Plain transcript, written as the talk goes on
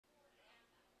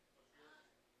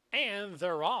And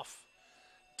they're off.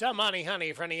 Da Money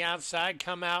Honey from the outside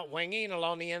come out winging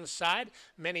along the inside.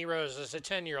 Many Roses, a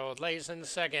 10-year-old, lays in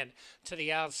second to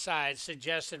the outside.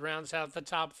 Suggested rounds out the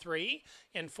top three.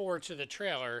 And four to the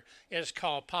trailer is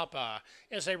called Papa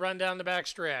as they run down the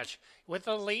backstretch. With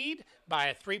the lead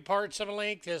by 3/4 of a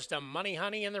length is Da Money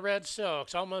Honey in the red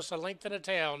silks. Almost a length and a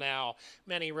tail now.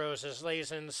 Many Roses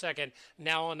lays in second.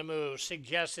 Now on the move.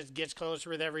 Suggested gets closer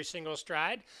with every single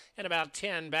stride. And about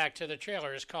 10 back to the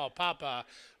trailer is called Papa.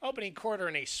 Opening quarter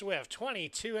in a swift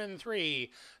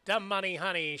 22-3. Da Money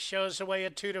Honey shows the way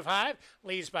at 2 to 5.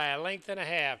 Leads by a length and a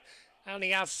half. On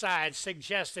the outside,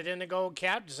 Suggested in the gold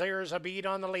cap. There's a bead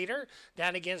on the leader.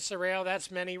 Down against the rail, that's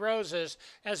Many Roses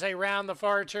as they round the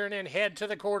far turn and head to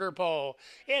the quarter pole.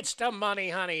 It's Da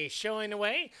Money Honey showing the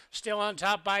way. Still on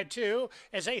top by 2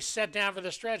 as they set down for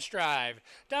the stretch drive.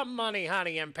 Da Money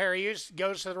Honey and Perrius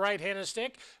goes to the right-handed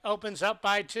stick. Opens up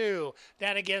by 2.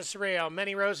 Down against the rail.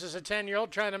 Many Roses, a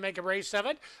 10-year-old, trying to make a race of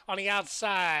it. On the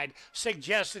outside,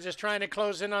 Suggested is trying to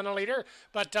close in on the leader.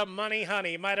 But Da Money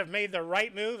Honey might have made the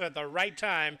right move at the right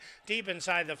time. Deep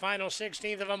inside the final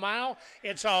 16th of a mile,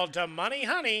 it's all Da Money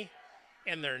Honey,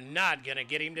 and they're not going to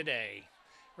get him today.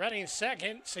 Running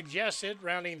second, Suggested.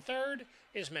 Rounding third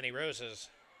is Many Roses.